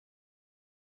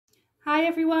Hi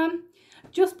everyone,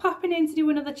 just popping in to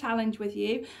do another challenge with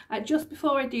you. Just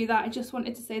before I do that, I just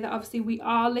wanted to say that obviously we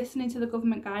are listening to the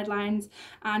government guidelines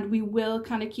and we will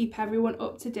kind of keep everyone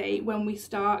up to date when we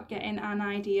start getting an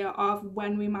idea of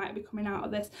when we might be coming out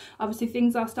of this. Obviously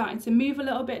things are starting to move a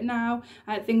little bit now,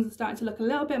 things are starting to look a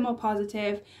little bit more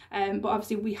positive, but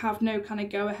obviously we have no kind of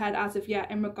go ahead as of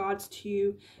yet in regards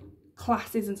to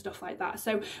classes and stuff like that.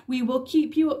 So we will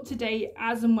keep you up to date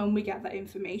as and when we get that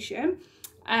information.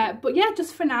 But yeah,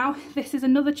 just for now, this is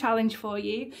another challenge for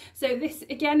you. So this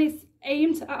again is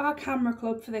aimed at our camera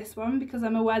club for this one, because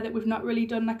I'm aware that we've not really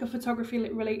done like a photography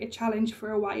related challenge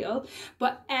for a while,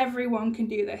 but everyone can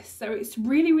do this. So it's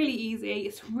really easy,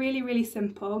 it's really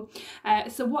simple.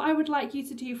 So what I would like you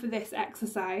to do for this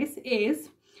exercise is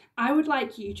I would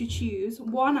like you to choose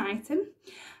one item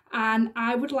and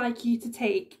I would like you to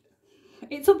take,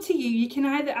 it's up to you, you can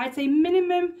either, I'd say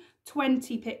minimum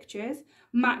 20 pictures,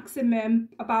 maximum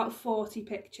about 40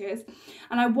 pictures,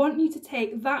 and I want you to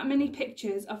take that many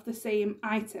pictures of the same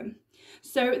item.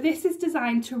 So this is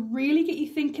designed to really get you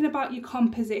thinking about your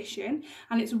composition,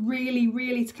 and it's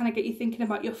really to kind of get you thinking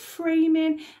about your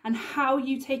framing and how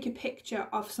you take a picture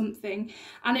of something,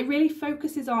 and it really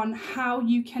focuses on how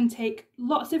you can take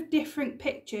lots of different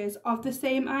pictures of the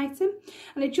same item,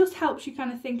 and it just helps you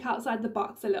kind of think outside the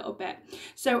box a little bit.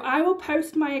 So I will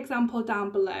post my example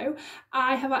down below.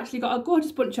 I have actually got a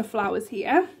gorgeous bunch of flowers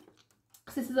here.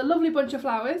 This is a lovely bunch of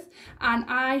flowers and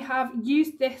I have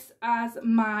used this as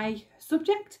my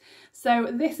subject. So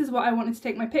this is what I wanted to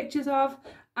take my pictures of,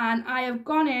 and I have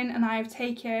gone in and I have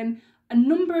taken a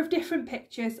number of different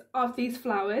pictures of these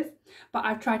flowers, but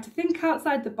I've tried to think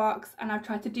outside the box and I've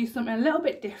tried to do something a little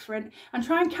bit different and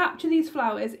try and capture these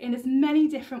flowers in as many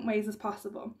different ways as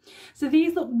possible. So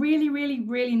these look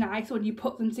really nice when you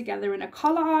put them together in a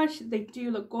collage. They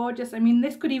do look gorgeous. I mean,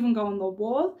 this could even go on the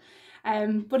wall.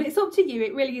 But it's up to you,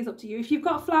 it really is up to you. If you've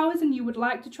got flowers and you would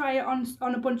like to try it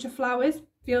on a bunch of flowers,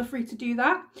 feel free to do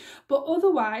that. But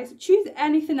otherwise, choose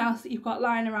anything else that you've got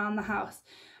lying around the house.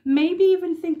 Maybe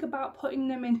even think about putting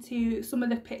them into some of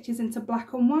the pictures into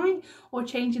black and white, or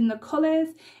changing the colours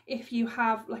if you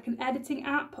have like an editing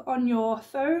app on your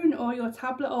phone or your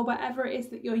tablet or whatever it is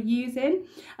that you're using,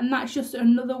 and that's just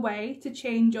another way to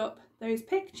change up those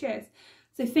pictures.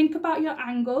 So think about your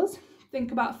angles.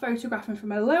 Think about photographing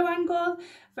from a low angle,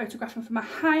 photographing from a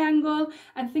high angle,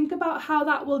 and think about how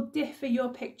that will differ your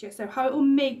picture. So how it will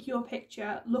make your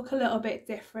picture look a little bit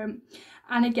different.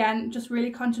 And again, just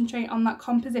really concentrate on that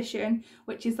composition,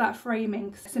 which is that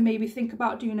framing. So maybe think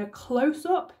about doing a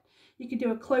close-up. You could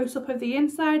do a close-up of the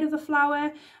inside of the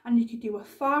flower, and you could do a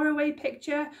far away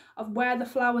picture of where the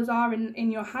flowers are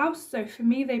in your house. So for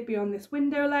me, they'd be on this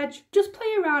window ledge. Just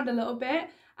play around a little bit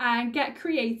and get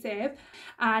creative,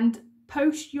 and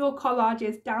post your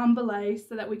collages down below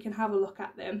so that we can have a look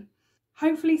at them.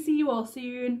 Hopefully see you all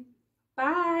soon.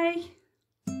 Bye.